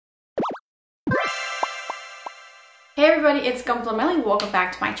Hey everybody, it's Melly. Welcome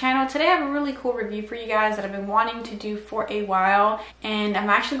back to my channel. Today I have a really cool review for you guys that I've been wanting to do for a while, and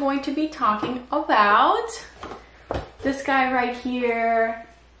I'm actually going to be talking about this guy right here.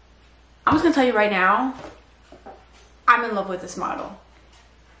 I'm just gonna tell you right now, I'm in love with this model.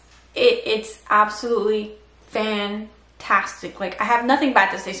 It's absolutely fantastic. Like, I have nothing bad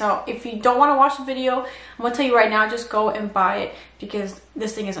to say. So if you don't want to watch the video, I'm gonna tell you right now, just go and buy it because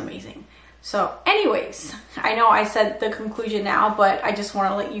this thing is amazing. So anyways, I know I said the conclusion now, but I just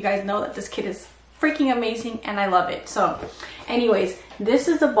want to let you guys know that this kit is freaking amazing and I love it. So anyways, this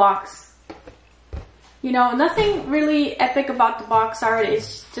is the box. You know, nothing really epic about the box art.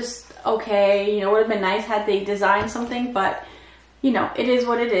 It's just okay. You know, it would have been nice had they designed something, but you know, it is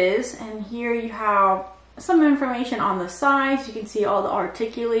what it is. And here you have some information on the sides. You can see all the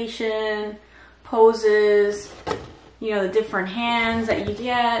articulation, poses, you know, the different hands that you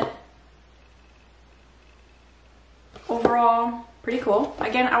get. Overall, pretty cool.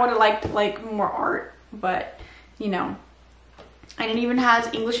 Again, I would have liked like more art, but you know, and it even has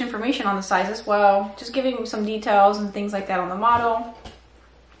English information on the sides as well, just giving some details and things like that on the model.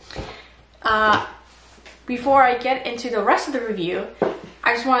 Before I get into the rest of the review,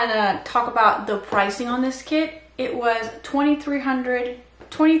 I just wanted to talk about the pricing on this kit. It was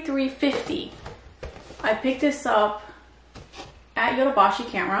 $2,350. I picked this up at Yodobashi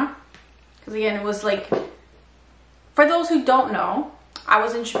Camera because again, it was like, for those who don't know, I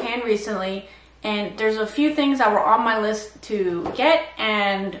was in Japan recently and there's a few things that were on my list to get,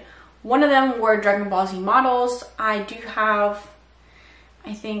 and one of them were Dragon Ball Z models. I do have,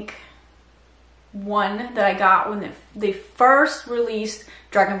 I think, one that I got when they first released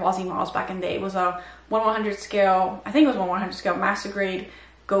Dragon Ball Z models back in the day. It was a 1/100 scale, I think it was 1/100 scale master grade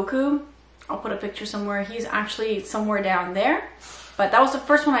Goku. I'll put a picture somewhere. He's actually somewhere down there. But that was the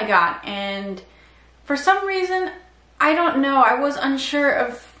first one I got, and for some reason, I don't know, I was unsure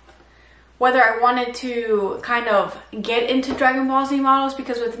of whether I wanted to kind of get into Dragon Ball Z models,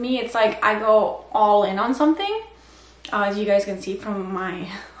 because with me it's like I go all in on something, as you guys can see from my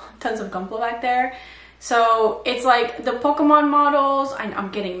tons of Gunpla back there. So it's like the Pokemon models,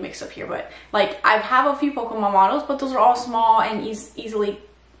 I'm getting mixed up here, but like I have a few Pokemon models, but those are all small and easily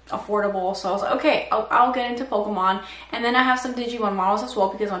affordable. So I was like, okay, I'll get into Pokemon. And then I have some Digimon models as well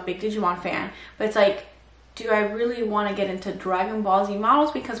because I'm a big Digimon fan. But it's like, do I really want to get into Dragon Ball Z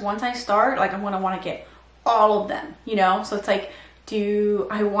models? Because once I start, like, I'm going to want to get all of them, you know? So it's like, do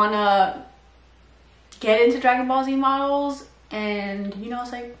I want to get into Dragon Ball Z models? And, you know,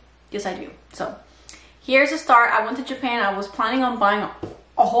 it's like, yes, I do. So here's the start. I went to Japan. I was planning on buying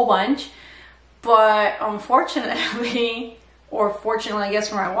a whole bunch. But unfortunately, or fortunately, I guess,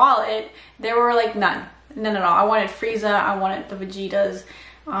 for my wallet, there were like none at all. I wanted Frieza. I wanted the Vegetas.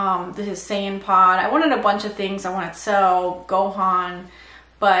 This is Saiyan Pod. I wanted a bunch of things. I wanted Cell, Gohan,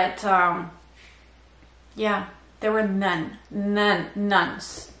 but yeah, there were none.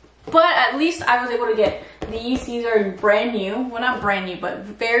 But at least I was able to get these. These are brand new, well, not brand new, but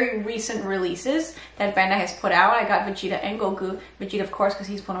very recent releases that Bandai has put out. I got Vegeta and Goku. Vegeta, of course, because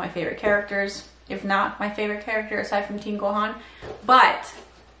he's one of my favorite characters, if not my favorite character aside from Team Gohan. But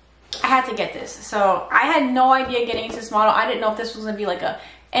I had to get this. So I had no idea getting into this model. I didn't know if this was going to be like a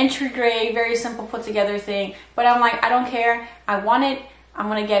entry grade, very simple put together thing. But I'm like, I don't care. I want it. I'm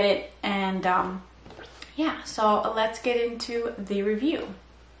going to get it. And yeah, so let's get into the review.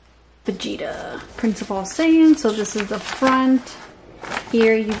 Vegeta, Principal Saiyan. So this is the front.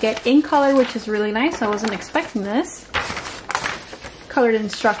 Here you get in color, which is really nice. I wasn't expecting this. Colored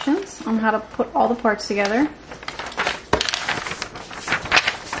instructions on how to put all the parts together.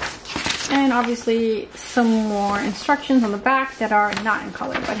 And obviously some more instructions on the back that are not in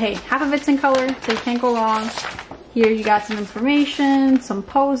color. But hey, half of it's in color, so you can't go wrong. Here you got some information, some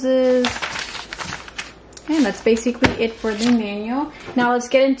poses. And that's basically it for the manual. Now let's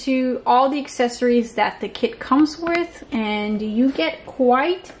get into all the accessories that the kit comes with. And you get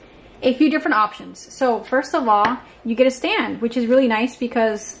quite a few different options. So first of all, you get a stand, which is really nice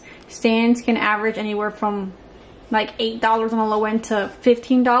because stands can average anywhere from like $8 on the low end to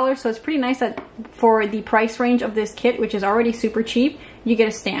 $15. So it's pretty nice that for the price range of this kit, which is already super cheap, you get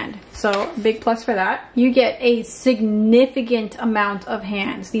a stand. So big plus for that. You get a significant amount of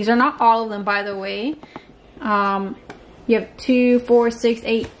hands. These are not all of them, by the way. You have 2, 4, 6,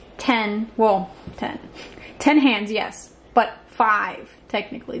 8, 10. Well, 10 hands, yes, but 5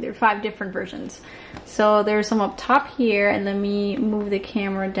 technically. There are 5 different versions. So there's some up top here, and let me move the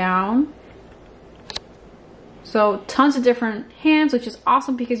camera down. So tons of different hands, which is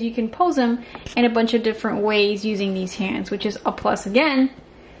awesome because you can pose them in a bunch of different ways using these hands, which is a plus again.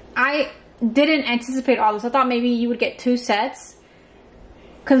 I didn't anticipate all this. I thought maybe you would get 2 sets,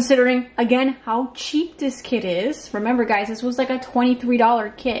 considering again how cheap this kit is. Remember guys, this was like a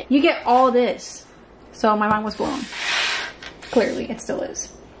 $23 kit. You get all this. So my mind was blown. Clearly it still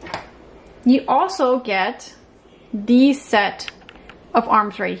is. You also get the set of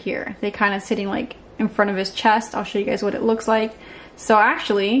arms right here. They kind of sitting like in front of his chest. I'll show you guys what it looks like. So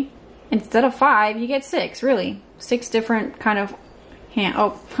actually, instead of 5, you get 6, really. 6 different kind of hand.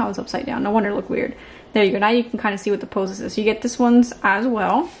 Oh, I was upside down. No wonder it looked weird. There you go. Now you can kind of see what the poses is. So you get this ones as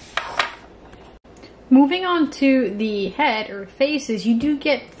well. Moving on to the head or faces, you do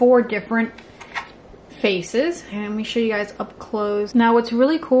get 4 different faces. And let me show you guys up close. Now what's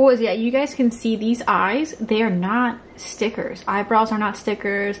really cool is, yeah, you guys can see these eyes. They are not stickers. Eyebrows are not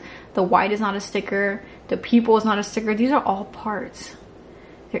stickers. The white is not a sticker. The pupil is not a sticker. These are all parts.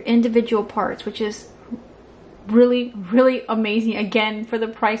 They're individual parts, which is really, really amazing. Again, for the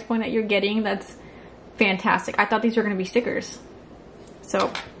price point that you're getting, that's fantastic. I thought these were going to be stickers.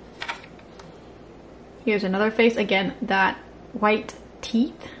 So here's another face. Again, that white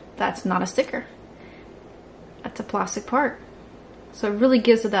teeth, that's not a sticker. That's a plastic part. So it really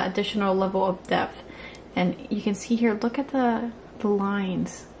gives it that additional level of depth. And you can see here, look at the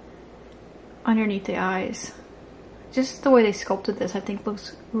lines underneath the eyes. Just the way they sculpted this, I think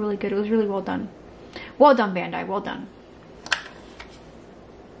looks really good. It was really well done. Well done, Bandai, well done.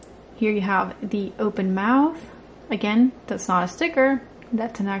 Here you have the open mouth. Again, that's not a sticker,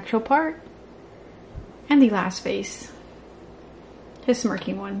 that's an actual part. And the last face, his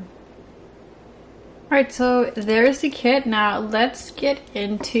smirking one. Alright, so there's the kit. Now let's get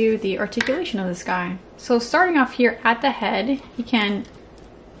into the articulation of this guy. So starting off here at the head, you can,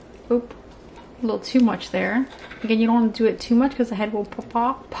 oop, a little too much there. Again, you don't want to do it too much because the head will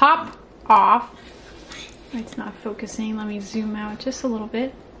pop off. It's not focusing. Let me zoom out just a little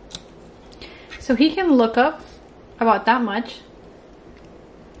bit. So he can look up about that much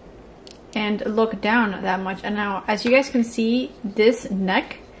and look down that much. And now, as you guys can see, this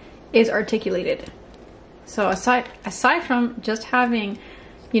neck is articulated. So aside from just having,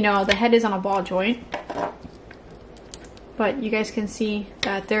 you know, the head is on a ball joint, but you guys can see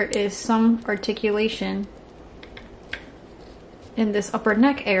that there is some articulation in this upper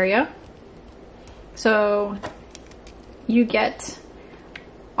neck area. So you get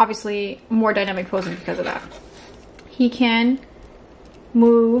obviously more dynamic posing because of that. He can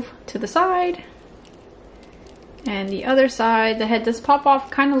move to the side and the other side. The head does pop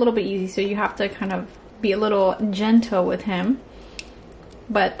off kind of a little bit easy, so you have to kind of be a little gentle with him.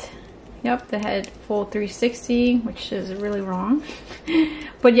 But yep, the head full 360, which is really wrong.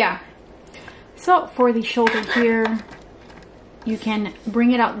 But yeah, so for the shoulder here, you can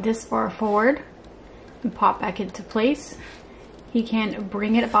bring it out this far forward and pop back into place. He can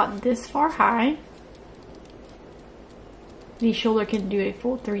bring it about this far high. The shoulder can do a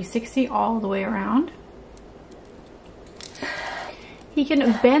full 360 all the way around. He can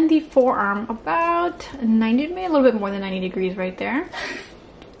bend the forearm about 90, maybe a little bit more than 90 degrees right there.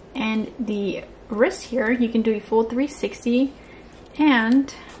 And the wrist here, you can do a full 360.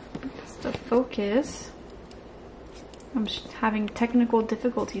 And that's the focus. I'm having technical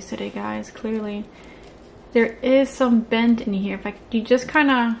difficulties today, guys, clearly. There is some bend in here. If you just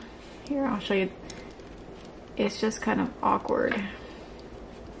kind of, here, I'll show you. It's just kind of awkward.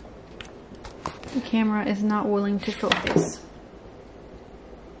 The camera is not willing to focus.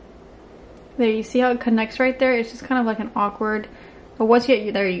 There, you see how it connects right there? It's just kind of like an awkward, but once you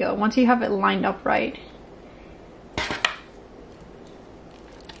get, there you go. Once you have it lined up right,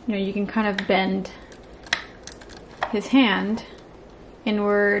 you know, you can kind of bend his hand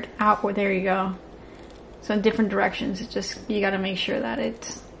inward, outward, there you go. So in different directions, it's just, you gotta make sure that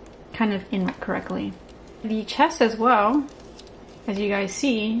it's kind of in correctly. The chest as well, as you guys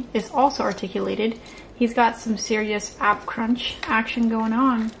see, is also articulated. He's got some serious ab crunch action going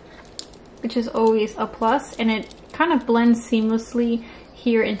on, which is always a plus, and it kind of blends seamlessly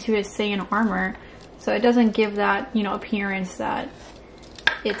here into his Saiyan armor, so it doesn't give that, you know, appearance that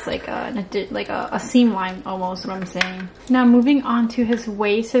it's like a seam line almost, what I'm saying. Now moving on to his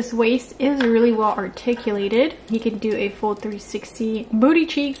waist is really well articulated. He can do a full 360 booty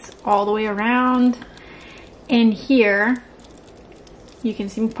cheeks all the way around. And here you can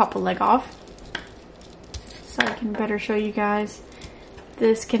see me pop a leg off, so I can better show you guys.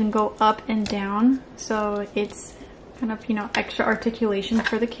 This can go up and down, so it's kind of, you know, extra articulation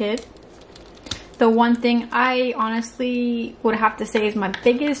for the kid. The one thing I honestly would have to say is my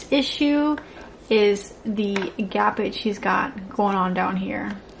biggest issue is the gappage he's got going on down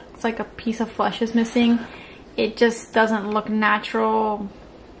here. It's like a piece of flesh is missing. It just doesn't look natural.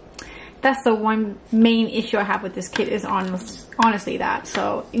 That's the one main issue I have with this kit, is honestly that.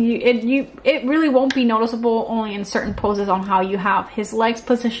 So it really won't be noticeable only in certain poses on how you have his legs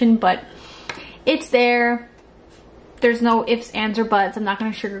positioned, but it's there. There's no ifs, ands, or buts. I'm not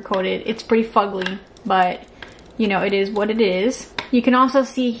going to sugarcoat it. It's pretty fugly, but you know, it is what it is. You can also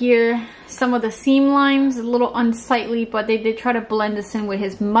see here some of the seam lines, a little unsightly, but they did try to blend this in with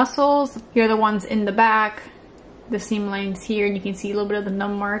his muscles. Here are the ones in the back, the seam lines here, and you can see a little bit of the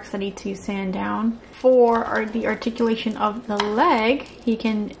numb marks that need to sand down. For the articulation of the leg, he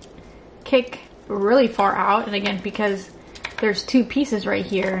can kick really far out, and again, because there's two pieces right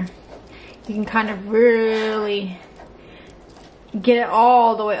here, you can kind of really get it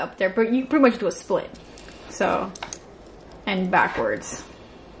all the way up there, but you pretty much do a split. So, and backwards.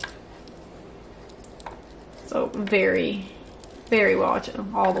 So very, very well,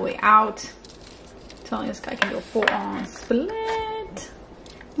 all the way out. I'm telling you, this guy can do a full on split. I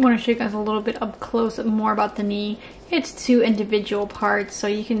want to show you guys a little bit up close more about the knee. It's two individual parts, so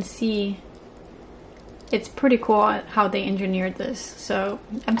you can see it's pretty cool how they engineered this. So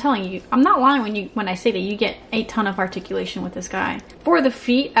I'm telling you, I'm not lying when I say that you get a ton of articulation with this guy. For the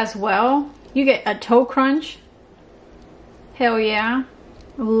feet as well, you get a toe crunch. Hell yeah.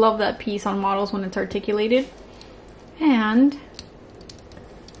 Love that piece on models when it's articulated. And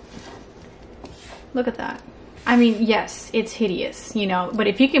look at that. I mean, yes, it's hideous, you know, but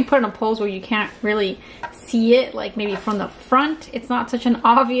if you can put in a pose where you can't really see it, like maybe from the front, it's not such an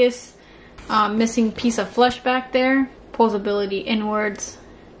obvious missing piece of flesh back there. Posability inwards,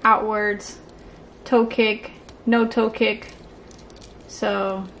 outwards, toe kick, no toe kick.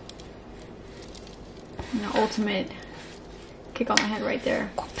 So, you know, ultimate kick on the head right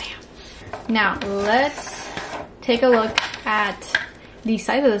there. Bam. Now, let's take a look at the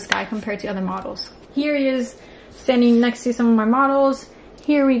size of this guy compared to other models. Here he is standing next to some of my models.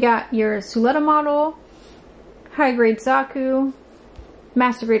 Here we got your Suletta model, high grade Zaku,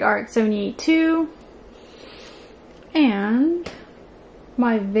 Master Grade Art 78-2, and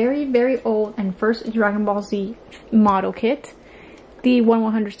my very, very old and first Dragon Ball Z model kit, the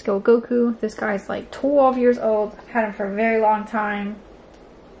 1/100 scale Goku. This guy's like 12 years old. I've had him for a very long time.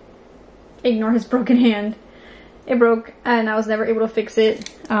 Ignore his broken hand. It broke and I was never able to fix it.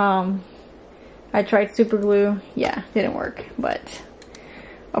 I tried super glue. Yeah, didn't work. But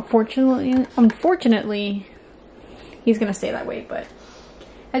unfortunately, he's gonna stay that way. But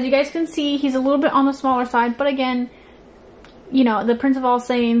as you guys can see, he's a little bit on the smaller side. But again, you know, the Prince of All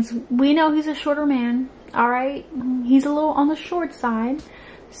Saiyans, we know he's a shorter man. Alright? He's a little on the short side.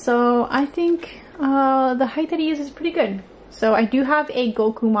 So I think the height that he is pretty good. So I do have a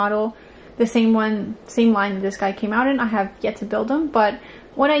Goku model, the same line that this guy came out in. I have yet to build him, but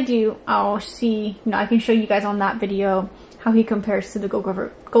when I do, I'll see, you know, I can show you guys on that video how he compares to the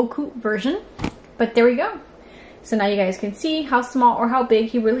Goku version. But there we go. So now you guys can see how small or how big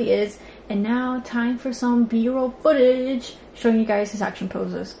he really is. And now time for some B-roll footage showing you guys his action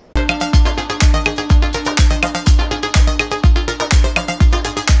poses.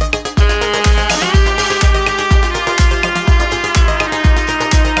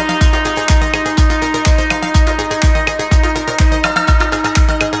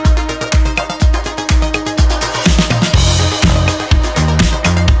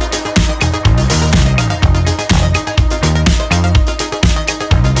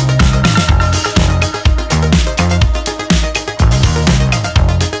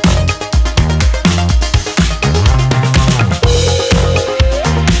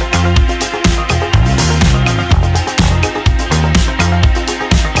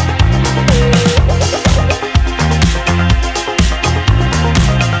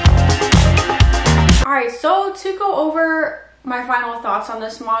 My final thoughts on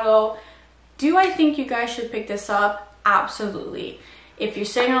this model. Do I think you guys should pick this up? Absolutely. If you're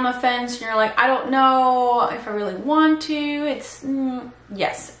sitting on the fence and you're like, I don't know if I really want to, it's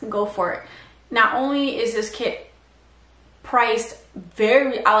yes, go for it. Not only is this kit priced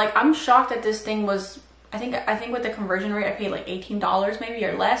very, I'm shocked that this thing was, I think with the conversion rate I paid like $18 maybe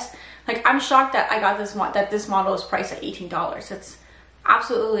or less. Like, I'm shocked that I got this this model is priced at $18. It's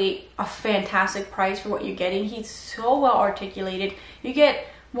absolutely a fantastic price for what you're getting. He's so well articulated. You get,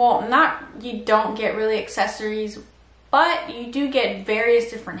 well, you don't get really accessories, but you do get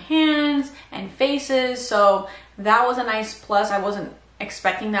various different hands and faces. So that was a nice plus. I wasn't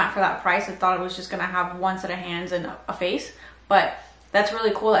expecting that for that price. I thought it was just gonna have one set of hands and a face, but that's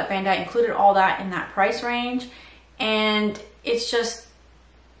really cool that Bandai included all that in that price range. And it's just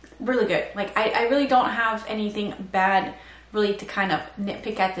really good. Like, I really don't have anything bad really to kind of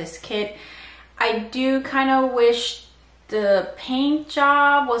nitpick at this kit. I do kind of wish the paint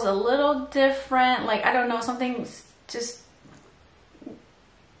job was a little different. Like, I don't know, something just,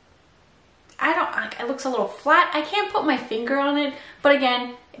 it looks a little flat. I can't put my finger on it, but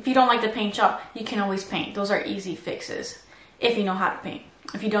again, if you don't like the paint job, you can always paint. Those are easy fixes if you know how to paint.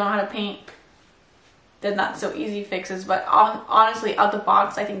 If you don't know how to paint, then not so easy fixes. But honestly, out the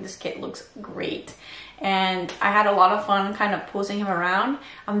box, I think this kit looks great. And I had a lot of fun kind of posing him around.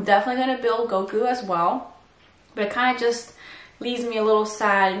 I'm definitely going to build Goku as well. But it kind of just leaves me a little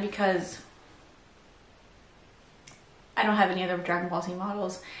sad because I don't have any other Dragon Ball Z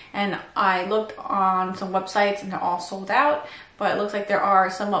models. And I looked on some websites and they're all sold out. But it looks like there are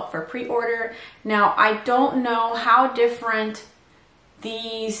some up for pre-order. Now, I don't know how different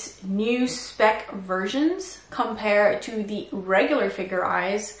these new Spec versions compare to the regular figure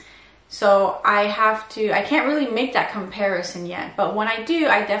eyes. So I can't really make that comparison yet. But when I do,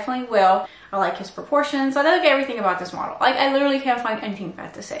 I definitely will. I like his proportions. I like everything about this model. Like, I literally can't find anything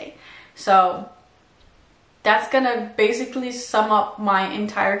bad to say. So that's gonna basically sum up my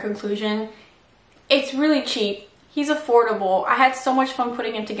entire conclusion. It's really cheap. He's affordable. I had so much fun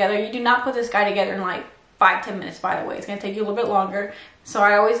putting him together. You do not put this guy together in like 5-10 minutes, by the way. It's gonna take you a little bit longer. So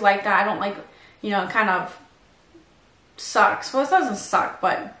I always like that. I don't like, you know, it kind of sucks. Well, it doesn't suck,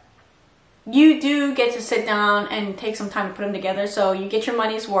 but you do get to sit down and take some time to put him together. So you get your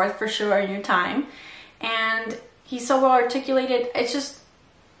money's worth for sure in your time. And he's so well articulated. It's just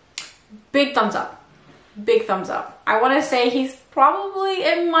big thumbs up. Big thumbs up. I want to say he's probably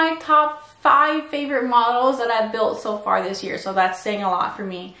in my top 5 favorite models that I've built so far this year. So that's saying a lot for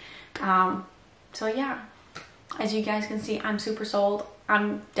me. So yeah, as you guys can see, I'm super sold.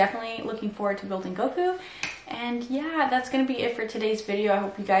 I'm definitely looking forward to building Goku. And yeah, that's going to be it for today's video. I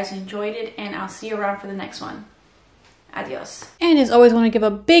hope you guys enjoyed it, and I'll see you around for the next one. Adios. And as always, I want to give a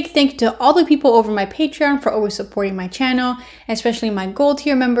big thank you to all the people over my Patreon for always supporting my channel, especially my gold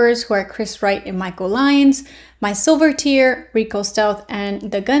tier members who are Chris Wright and Michael Lyons, my silver tier, Rico Stealth and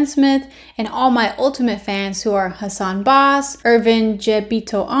The Gunsmith, and all my ultimate fans who are Hassan Boss, Irvin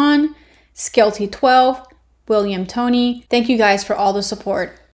Jebito On, Skelty12, William Tony. Thank you guys for all the support.